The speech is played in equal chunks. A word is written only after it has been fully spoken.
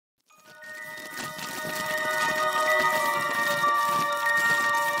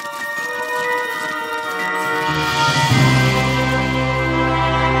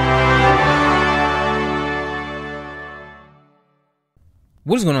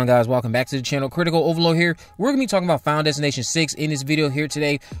What is going on, guys? Welcome back to the channel. Critical Overlord here. We're going to be talking about Final Destination 6 in this video here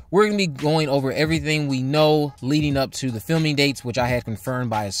today. We're going to be going over everything we know leading up to the filming dates, which I had confirmed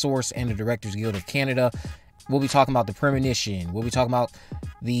by a source and the Directors Guild of Canada. We'll be talking about the Premonition. We'll be talking about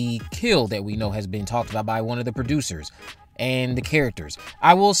the kill that we know has been talked about by one of the producers and the characters.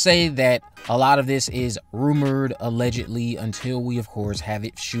 I will say that a lot of this is rumored, allegedly, until we, of course, have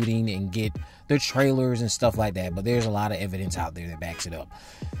it shooting and get the trailers and stuff like that. But there's a lot of evidence out there that backs it up.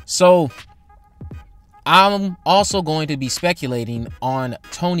 So I'm also going to be speculating on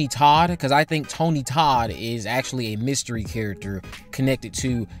Tony Todd, because I think Tony Todd is actually a mystery character connected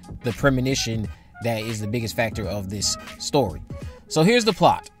to the Premonition that is the biggest factor of this story. So here's the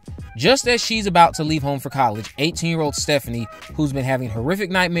plot. Just as she's about to leave home for college, 18-year-old Stefani, who's been having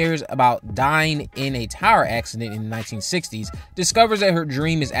horrific nightmares about dying in a tower accident in the 1960s, discovers that her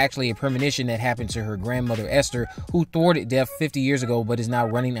dream is actually a premonition that happened to her grandmother Esther, who thwarted death 50 years ago but is now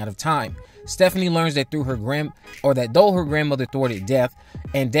running out of time. Stefani learns that though her grandmother thwarted death,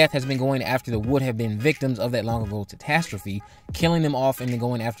 and death has been going after the would have been victims of that long ago catastrophe, killing them off and then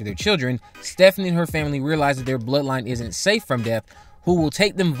going after their children, Stefani and her family realize that their bloodline isn't safe from death, who will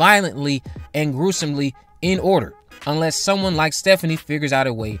take them violently and gruesomely in order, unless someone like Stefani figures out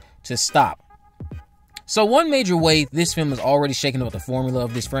a way to stop. So one major way this film is already shaking up the formula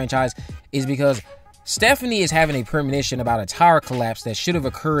of this franchise is because Stefani is having a premonition about a tower collapse that should have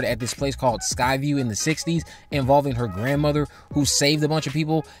occurred at this place called Skyview in the 60s, involving her grandmother, who saved a bunch of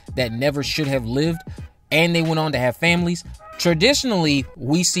people that never should have lived, and they went on to have families. Traditionally,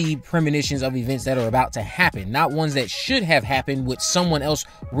 we see premonitions of events that are about to happen, not ones that should have happened with someone else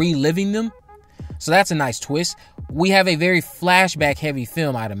reliving them. So that's a nice twist. We have a very flashback-heavy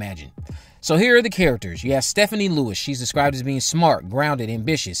film, I'd imagine. So here are the characters. You have Stefani Lewis. She's described as being smart, grounded,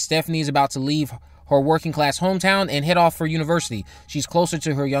 ambitious. Stefani is about to leave her working-class hometown and head off for university. She's closer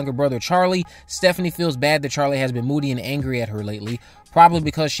to her younger brother, Charlie. Stefani feels bad that Charlie has been moody and angry at her lately, probably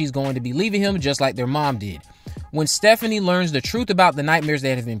because she's going to be leaving him just like their mom did. When Stefani learns the truth about the nightmares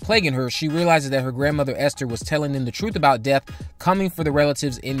that have been plaguing her, she realizes that her grandmother Esther was telling them the truth about death coming for the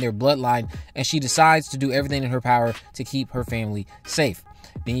relatives in their bloodline, and she decides to do everything in her power to keep her family safe.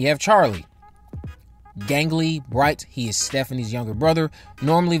 Then you have Charlie. Gangly, bright, he is Stefani's younger brother.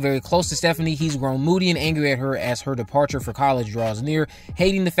 Normally very close to Stefani, he's grown moody and angry at her as her departure for college draws near,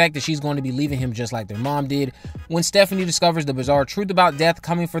 hating the fact that she's going to be leaving him just like their mom did. When Stefani discovers the bizarre truth about death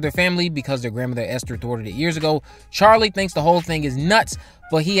coming for their family because their grandmother Esther thwarted it years ago, Charlie thinks the whole thing is nuts,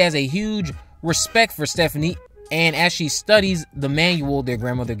 but he has a huge respect for Stefani, and as she studies the manual their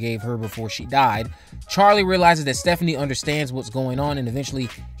grandmother gave her before she died, Charlie realizes that Stefani understands what's going on, and eventually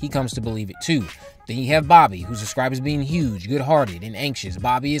he comes to believe it too. Then you have Bobby, who's described as being huge, good-hearted, and anxious.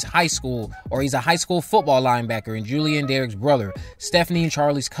 Bobby is he's a high school football linebacker and Julia and Derek's brother, Stefani and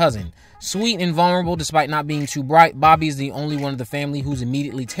Charlie's cousin. Sweet and vulnerable despite not being too bright, Bobby is the only one of the family who's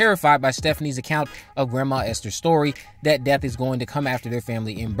immediately terrified by Stefani's account of Grandma Esther's story that death is going to come after their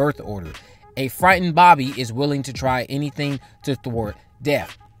family in birth order. A frightened Bobby is willing to try anything to thwart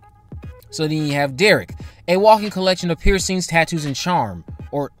death. So then you have Derek, a walking collection of piercings, tattoos, and charm.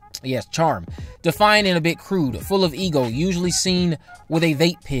 Defined and a bit crude, full of ego, usually seen with a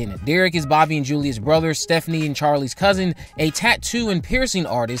vape pen. Derek is Bobby and Julia's brother, Stefani and Charlie's cousin, a tattoo and piercing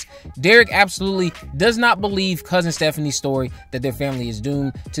artist. Derek absolutely does not believe cousin Stefani's story that their family is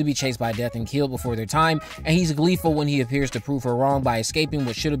doomed to be chased by death and killed before their time, and he's gleeful when he appears to prove her wrong by escaping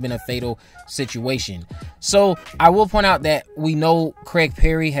what should have been a fatal situation. So I will point out that we know Craig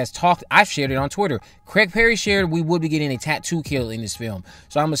Perry has talked, I've shared it on Twitter. Craig Perry shared we would be getting a tattoo kill in this film.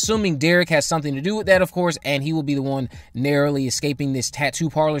 So I'm assuming Derek has something to do with that, of course, and he will be the one narrowly escaping this tattoo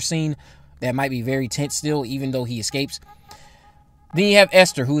parlor scene that might be very tense still, even though he escapes. Then you have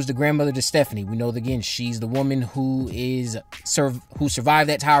Esther, who is the grandmother to Stefani. We know that, again, she's the woman who survived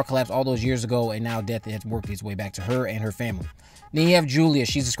that tower collapse all those years ago, and now death has worked its way back to her and her family. Then you have Julia.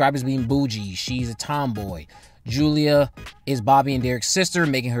 She's described as being bougie. She's a tomboy. Julia is Bobby and Derek's sister,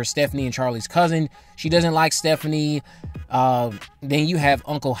 making her Stefani and Charlie's cousin. She doesn't like Stefani. Then you have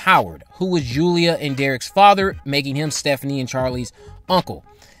Uncle Howard, who is Julia and Derek's father, making him Stefani and Charlie's uncle.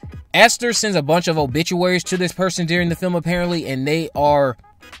 Esther sends a bunch of obituaries to this person during the film, apparently, and they are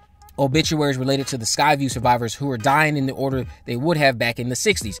obituaries related to the Skyview survivors who are dying in the order they would have back in the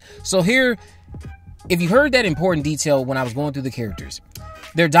 60s. So here, if you heard that important detail when I was going through the characters,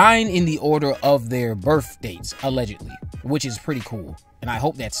 they're dying in the order of their birth dates, allegedly, which is pretty cool, and I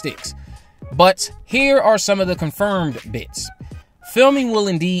hope that sticks. But here are some of the confirmed bits. Filming will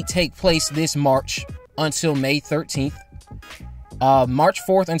indeed take place this March until May 13th. March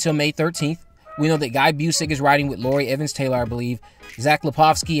 4th until May 13th. We know that Guy Busick is writing with Laurie Evans-Taylor, I believe. Zach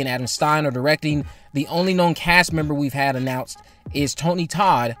Lipovsky and Adam Stein are directing. The only known cast member we've had announced is Tony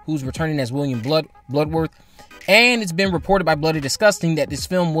Todd, who's returning as William Bloodworth. And it's been reported by Bloody Disgusting that this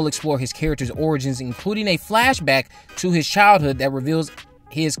film will explore his character's origins, including a flashback to his childhood that reveals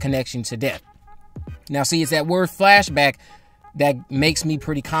his connection to death. Now, see, it's that word flashback that makes me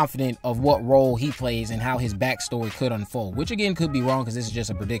pretty confident of what role he plays and how his backstory could unfold, which again could be wrong because this is just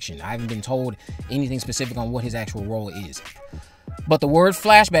a prediction. I haven't been told anything specific on what his actual role is. But the word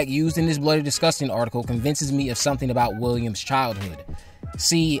flashback used in this Bloody Disgusting article convinces me of something about William's childhood.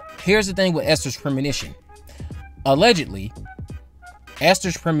 See, here's the thing with Esther's Premonition. Allegedly,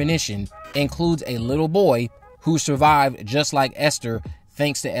 Esther's Premonition includes a little boy who survived just like Esther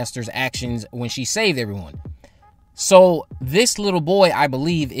thanks to Esther's actions when she saved everyone. So this little boy, I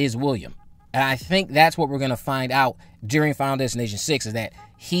believe, is William. And I think that's what we're going to find out during Final Destination 6, is that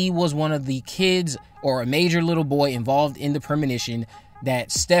he was one of the kids or a major little boy involved in the premonition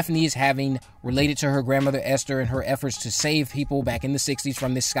that Stefani is having related to her grandmother Esther and her efforts to save people back in the 60s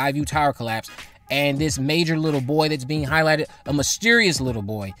from this Skyview Tower collapse. And this major little boy that's being highlighted, a mysterious little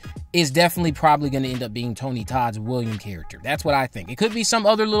boy, is definitely probably going to end up being Tony Todd's William character. That's what I think. It could be some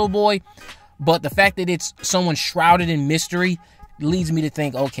other little boy, but the fact that it's someone shrouded in mystery leads me to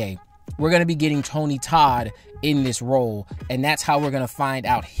think, okay, we're going to be getting Tony Todd in this role, and that's how we're going to find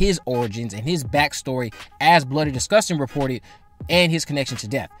out his origins and his backstory, as Bloody Disgusting reported, and his connection to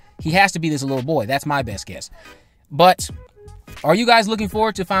death. He has to be this little boy. That's my best guess. But are you guys looking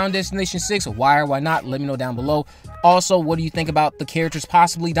forward to Final Destination 6? Why or why not? Let me know down below. Also, what do you think about the characters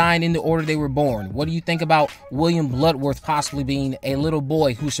possibly dying in the order they were born? What do you think about William Bloodworth possibly being a little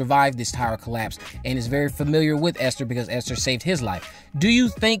boy who survived this tower collapse and is very familiar with Esther because Esther saved his life? Do you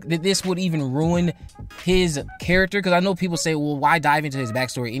think that this would even ruin his character? Because I know people say, well, why dive into his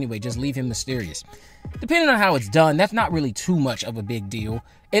backstory anyway? Just leave him mysterious. Depending on how it's done, that's not really too much of a big deal.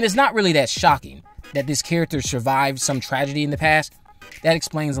 And it's not really that shocking that this character survived some tragedy in the past. That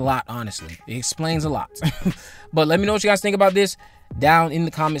explains a lot, honestly. It explains a lot. But let me know what you guys think about this down in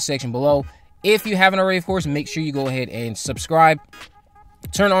the comment section below. If you haven't already, of course, make sure you go ahead and subscribe.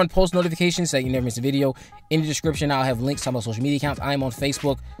 Turn on post notifications so you never miss a video. In the description, I'll have links to my social media accounts. I am on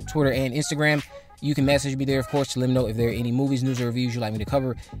Facebook, Twitter, and Instagram. You can message me there, of course, to let me know if there are any movies, news, or reviews you'd like me to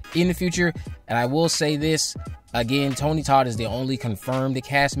cover in the future. And I will say this, again, Tony Todd is the only confirmed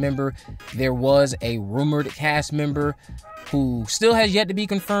cast member. There was a rumored cast member who still has yet to be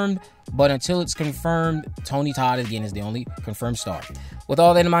confirmed, but until it's confirmed, Tony Todd, again, is the only confirmed star. With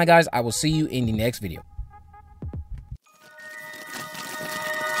all that in mind, guys, I will see you in the next video.